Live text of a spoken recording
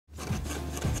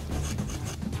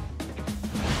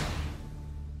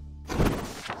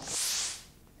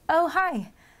Oh, hi.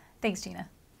 Thanks, Gina.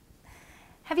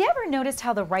 Have you ever noticed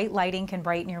how the right lighting can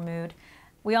brighten your mood?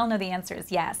 We all know the answer is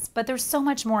yes, but there's so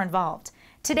much more involved.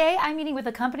 Today, I'm meeting with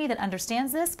a company that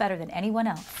understands this better than anyone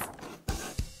else.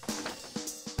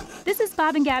 This is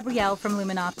Bob and Gabrielle from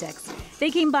LumenOptix.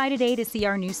 They came by today to see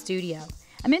our new studio.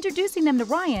 I'm introducing them to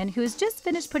Ryan, who has just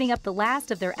finished putting up the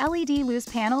last of their LED loose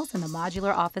panels in the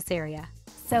modular office area.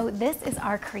 So this is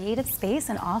our creative space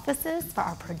and offices for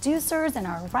our producers and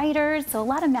our writers. So a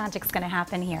lot of magic's going to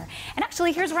happen here. And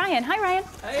actually, here's Ryan. Hi, Ryan.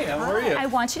 Hey, how are you? I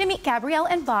want you to meet Gabrielle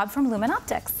and Bob from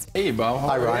LumenOptix. Hey, Bob.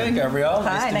 Hi, Ryan. Gabrielle.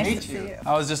 Hi, nice nice to to see meet you.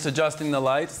 I was just adjusting the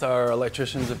lights. Our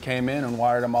electricians have came in and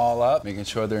wired them all up, making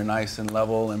sure they're nice and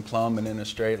level and plumb and in a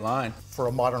straight line. For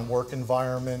a modern work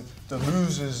environment, the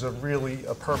Luz is really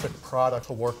a perfect product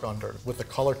to work under. With the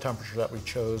color temperature that we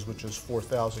chose, which is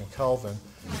 4,000 Kelvin,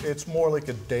 it's more like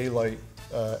a daylight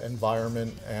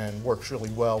environment and works really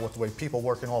well with the way people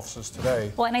work in offices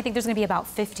today. Well, and I think there's going to be about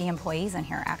 50 employees in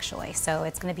here, actually. So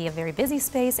it's going to be a very busy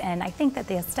space, and I think that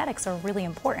the aesthetics are really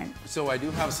important. So I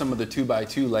do have some of the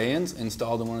 2x2 lay-ins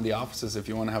installed in one of the offices if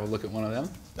you want to have a look at one of them.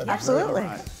 Absolutely.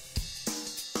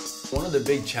 One of the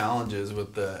big challenges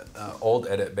with the old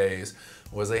edit bays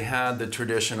was they had the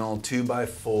traditional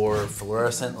 2x4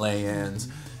 fluorescent lay-ins,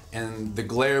 and the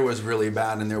glare was really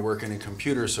bad and they're working in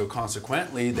computers, so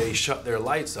consequently they shut their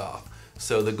lights off.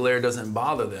 So the glare doesn't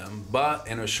bother them, but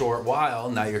in a short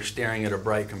while, now you're staring at a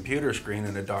bright computer screen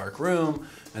in a dark room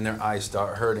and their eyes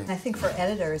start hurting. I think for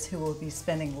editors who will be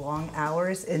spending long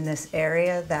hours in this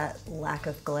area, that lack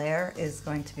of glare is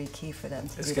going to be key for them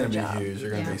to It's do going their to job. be huge.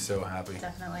 You're going to be so happy.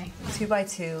 Definitely.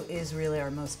 2x2 is really our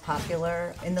most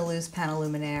popular in the loose panel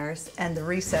luminaires, and the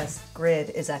recessed grid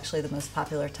is actually the most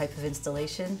popular type of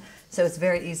installation, so it's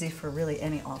very easy for really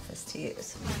any office to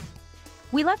use.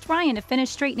 We left Ryan to finish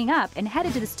straightening up and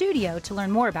headed to the studio to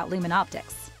learn more about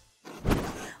LumenOptix.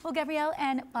 Well, Gabrielle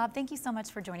and Bob, thank you so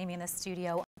much for joining me in the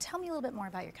studio. Tell me a little bit more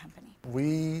about your company.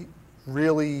 We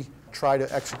really try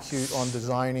to execute on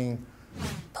designing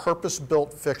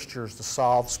purpose-built fixtures to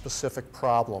solve specific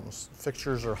problems.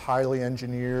 Fixtures are highly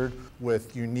engineered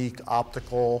with unique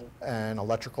optical and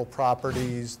electrical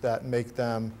properties that make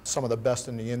them some of the best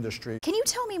in the industry. Can you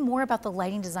tell me more about the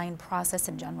lighting design process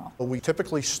in general? We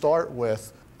typically start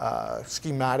with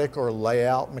schematic or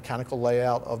layout, mechanical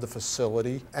layout of the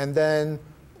facility, and then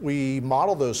we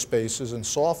model those spaces in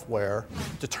software,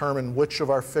 determine which of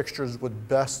our fixtures would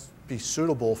best be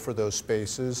suitable for those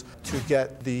spaces to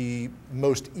get the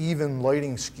most even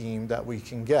lighting scheme that we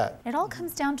can get. It all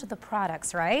comes down to the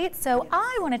products, right? So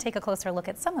I want to take a closer look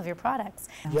at some of your products.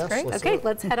 Yes, Great. let's Okay, do it.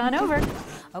 let's head on over.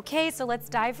 Okay, so let's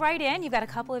dive right in. You've got a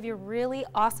couple of your really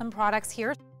awesome products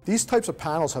here. These types of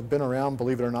panels have been around,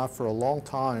 believe it or not, for a long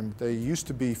time. They used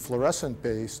to be fluorescent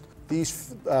based.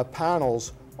 These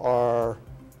panels are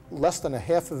less than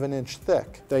 1/2 of an inch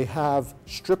thick. They have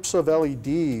strips of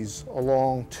LEDs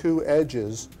along two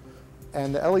edges,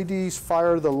 and the LEDs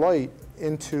fire the light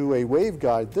into a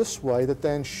waveguide this way that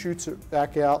then shoots it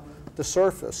back out the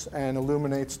surface and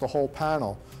illuminates the whole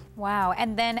panel. Wow,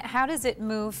 and then how does it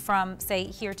move from, say,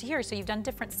 here to here? So you've done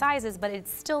different sizes, but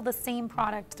it's still the same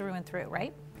product through and through,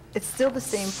 right? It's still the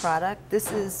same product.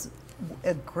 This is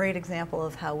a great example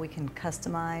of how we can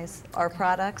customize our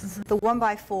products. The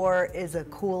 1x4 is a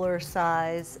cooler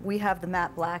size. We have the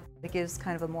matte black. It gives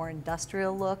kind of a more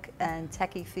industrial look and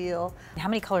techie feel. How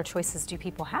many color choices do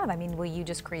people have? I mean, will you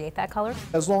just create that color?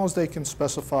 As long as they can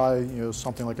specify,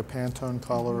 something like a Pantone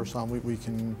color or something, we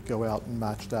can go out and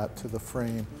match that to the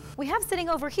frame. We have sitting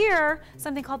over here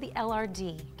something called the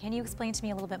LRD. Can you explain to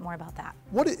me a little bit more about that?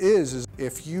 What it is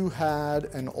if you had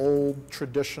an old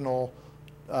traditional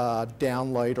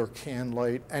downlight or can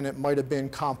light, and it might have been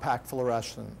compact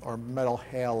fluorescent or metal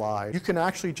halide, you can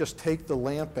actually just take the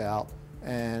lamp out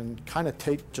and kind of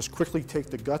just quickly take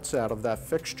the guts out of that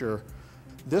fixture.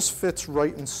 This fits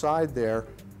right inside there,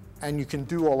 and you can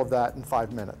do all of that in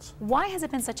 5 minutes. Why has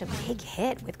it been such a big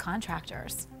hit with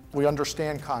contractors? We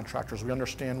understand contractors, we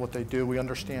understand what they do, we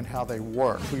understand how they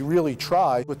work. We really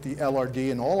try with the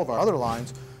LRD and all of our other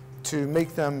lines to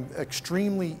make them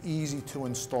extremely easy to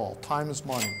install. Time is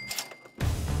money.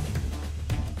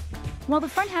 While the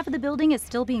front half of the building is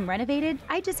still being renovated,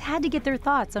 I just had to get their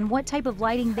thoughts on what type of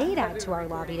lighting they'd add to our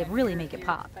lobby to really make it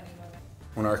pop.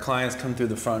 When our clients come through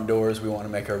the front doors, we want to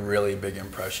make a really big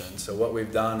impression. So what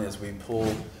we've done is we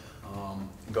pulled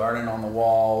garden on the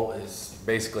wall is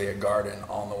basically a garden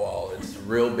on the wall. It's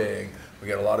real big. We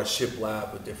got a lot of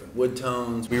shiplap with different wood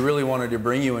tones. We really wanted to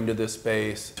bring you into this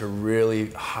space to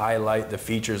really highlight the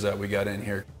features that we got in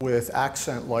here. With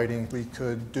accent lighting, we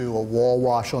could do a wall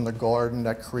wash on the garden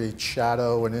that creates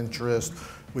shadow and interest.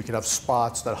 We could have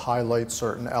spots that highlight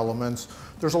certain elements.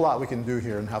 There's a lot we can do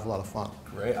here and have a lot of fun.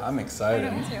 Great, I'm excited.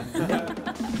 I know, me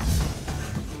too.